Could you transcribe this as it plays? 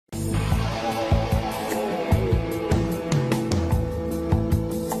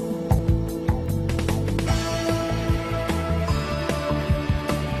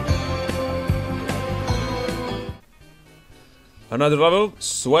Another level,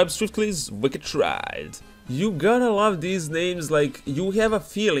 Swipe Swiftly's Wicked Ride. You gotta love these names, like, you have a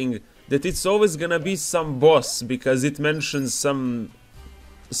feeling that it's always gonna be some boss, because it mentions some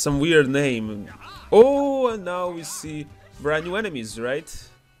weird name. Oh, and now we see brand new enemies, right?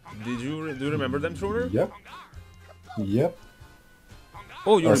 Do you remember them, Truner? Yep. Yep.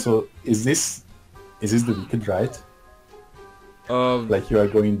 Oh, you're... So, is this the Wicked Ride? Like you are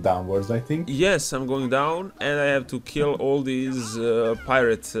going downwards, I think? Yes, I'm going down, and I have to kill all these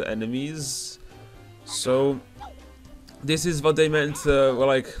pirate enemies. So, this is what they meant,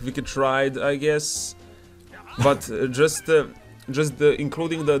 like, Wicked Ride, I guess. But just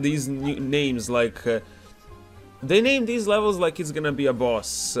including these new names, like... they named these levels like it's gonna be a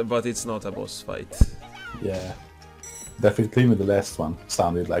boss, but it's not a boss fight. Yeah. Definitely the last one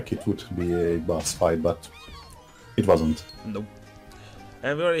sounded like it would be a boss fight, but it wasn't. Nope.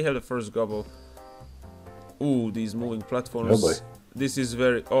 And we already have the first Gobbo. Ooh, these moving platforms. Oh boy. This is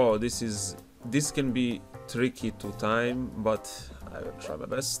very... oh, this can be tricky to time, but I will try my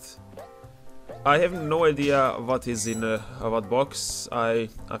best. I have no idea what is in what box. I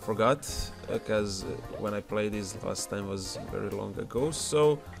forgot, because when I played this last time was very long ago.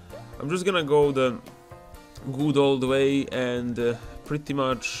 So I'm just gonna go the good old way and pretty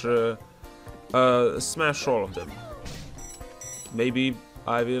much smash all of them. Maybe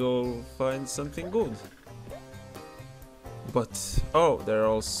I will find something good. But oh, there are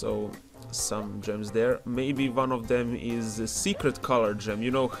also some gems there. Maybe one of them is a secret color gem.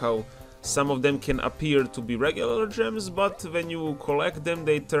 You know how some of them can appear to be regular gems, but when you collect them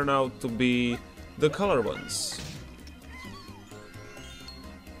they turn out to be the color ones.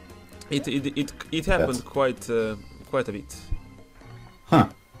 It happened quite a bit. Huh.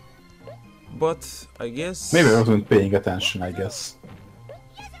 But I guess... maybe I wasn't paying attention, I guess.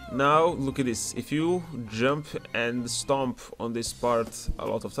 Now, look at this. If you jump and stomp on this part a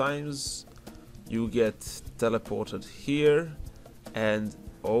lot of times, you get teleported here, and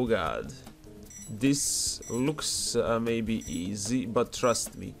oh god. This looks maybe easy, but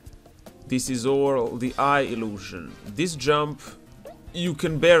trust me, this is all the eye illusion. This jump, you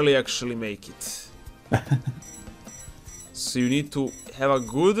can barely actually make it. So you need to have a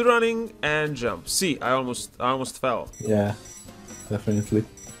good running and jump. See, I almost fell. Yeah, definitely.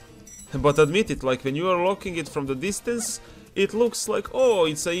 But admit it, like when you are looking it from the distance, it looks like, oh,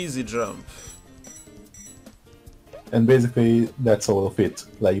 it's an easy jump. And basically that's all of it,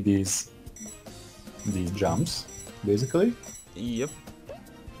 like these jumps, basically. Yep.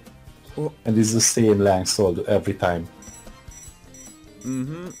 Oh. And it's the same length every time.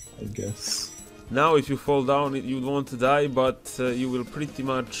 Mm-hmm. I guess. Now if you fall down you won't die, but you will pretty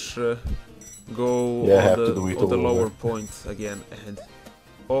much go on the lower point again. And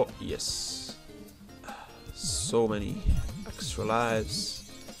oh yes, so many extra lives.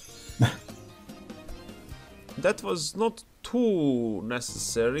 That was not too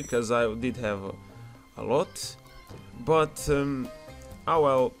necessary, because I did have a lot, but oh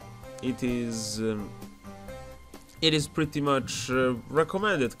well, it is pretty much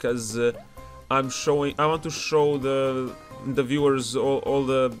recommended, because I want to show the viewers all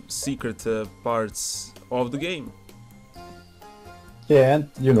the secret parts of the game. Yeah, and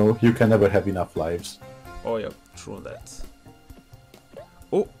you know, you can never have enough lives. Oh yeah, true on that.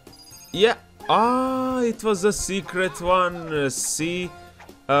 Oh, yeah. Ah, it was a secret one. See,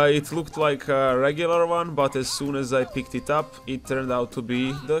 it looked like a regular one, but as soon as I picked it up, it turned out to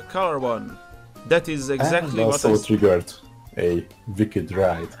be the color one. That is exactly what also triggered a Wicked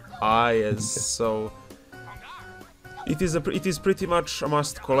Ride. Ah, yes. So it is pretty much a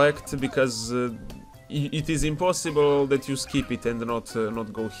must collect, because it is impossible that you skip it and not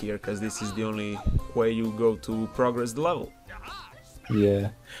go here, because this is the only way you go to progress the level.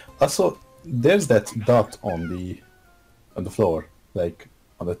 Yeah. Also, there's that dot on the floor, like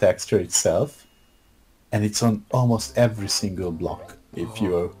on the texture itself, and it's on almost every single block. If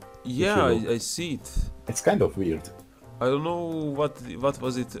you yeah, I see it. It's kind of weird. I don't know what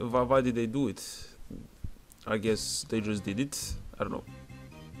was it. Why did they do it? I guess they just did it. I don't know.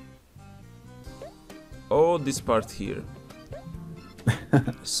 Oh, this part here.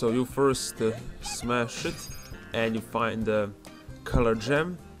 So you first smash it, and you find the color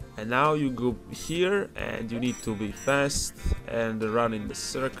gem. And now you go here, and you need to be fast and run in the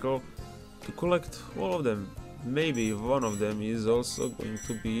circle to collect all of them. Maybe one of them is also going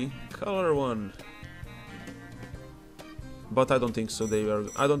to be color one. But I don't think so.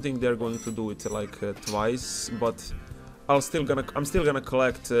 I don't think they're going to do it like twice. But I'm still gonna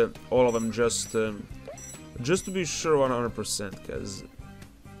collect all of them just to be sure 100%. Because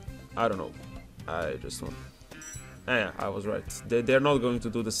I don't know. I just want. Yeah, I was right. They're not going to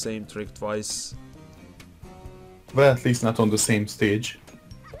do the same trick twice. Well, at least not on the same stage.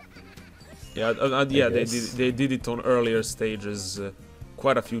 Yeah, yeah, they did it on earlier stages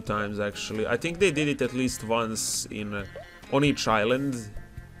quite a few times actually. I think they did it at least once in on each island.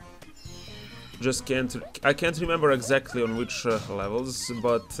 I can't remember exactly on which levels,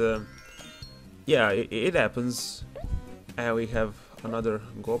 but yeah, it happens. And we have another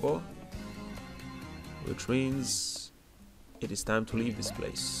Gobbo, which means it is time to leave this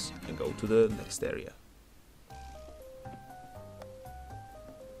place and go to the next area.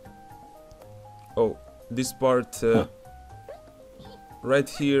 Oh, this part right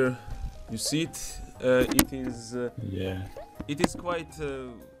here, you see it? It is yeah. It is quite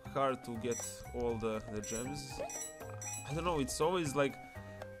hard to get all the gems. I don't know, it's always like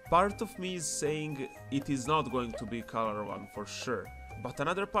part of me is saying it is not going to be color one for sure, but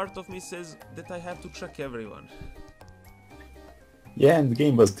another part of me says that I have to check everyone. Yeah, and the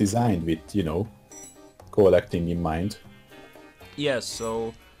game was designed with, you know, collecting in mind. Yeah,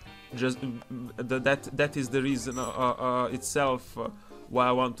 so just that is the reason itself why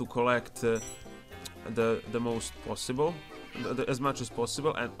I want to collect the most possible, as much as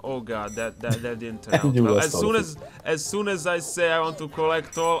possible. And oh god, that didn't turn out well. As soon as I say I want to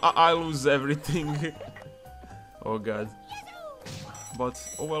collect all, I lose everything. Oh god. But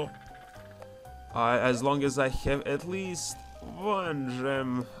oh well. As long as I have at least one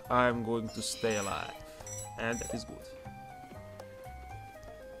gem, I'm going to stay alive, and that is good.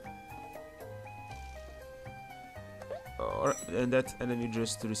 And that enemy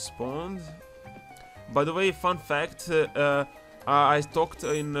just respawned. By the way, fun fact, I talked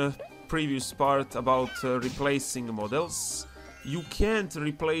in a previous part about replacing models. You can't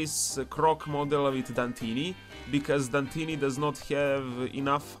replace Croc model with Dantini, because Dantini does not have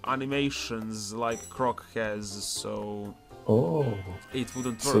enough animations like Croc has, so it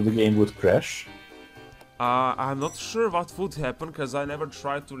wouldn't work. So the game would crash? I'm not sure what would happen, because I never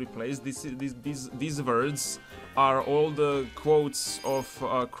tried to replace these words are all the quotes of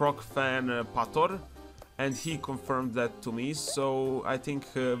Croc fan Pator, and he confirmed that to me, so I think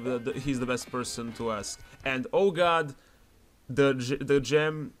he's the best person to ask. And oh god, the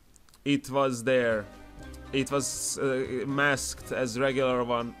gem, it was there. It was masked as regular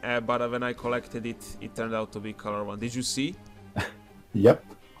one, but when I collected it, it turned out to be color one. Did you see? Yep.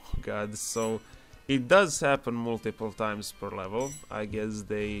 Oh god, so it does happen multiple times per level. I guess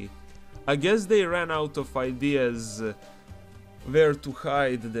they ran out of ideas where to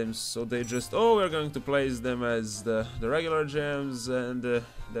hide them, so they just, oh, we're going to place them as the regular gems, and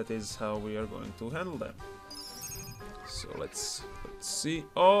that is how we are going to handle them. So let's see.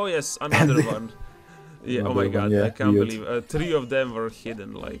 Oh yes, another one. Yeah. Oh my god, I can't believe 3 of them were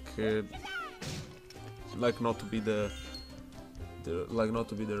hidden, like not to be the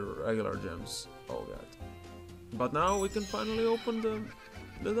regular gems. Oh god. But now we can finally open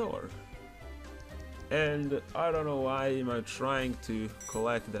the door. And I don't know why am I trying to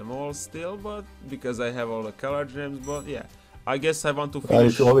collect them all still, but because I have all the color gems. But yeah, I guess I want to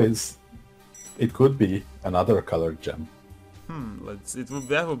finish. It could be another colored gem.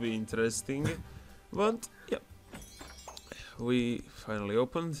 That would be interesting. But yeah, we finally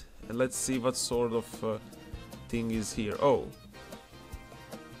opened, and let's see what sort of thing is here. Oh,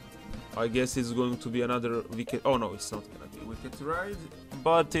 I guess it's going to be another wicked. Oh no, it's not gonna be wicked ride,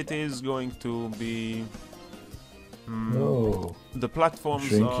 but it is going to be. The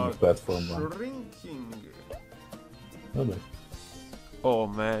platforms are shrinking. Oh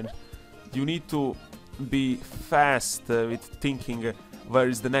man, you need to be fast with thinking where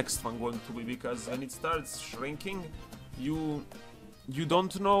is the next one going to be, because when it starts shrinking, you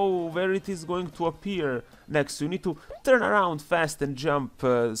don't know where it is going to appear next. You need to turn around fast and jump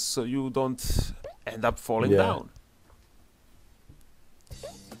so you don't end up falling down.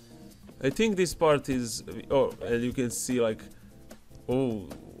 I think this part is... Oh, and you can see like... Oh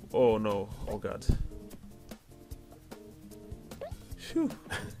no, oh god. Phew.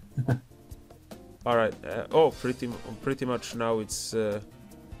 Alright, pretty much now it's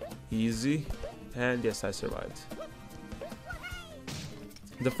easy. And yes, I survived.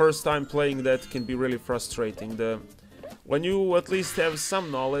 The first time playing that can be really frustrating. When you at least have some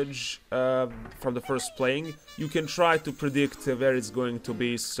knowledge from the first playing, you can try to predict where it's going to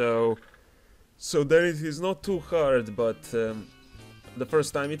be, so then it is not too hard, but the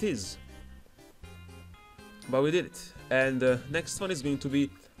first time it is. But we did it. And next one is going to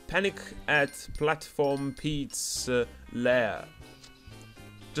be Panic at Platform Pete's Lair.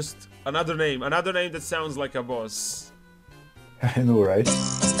 Just another name that sounds like a boss. I know, right?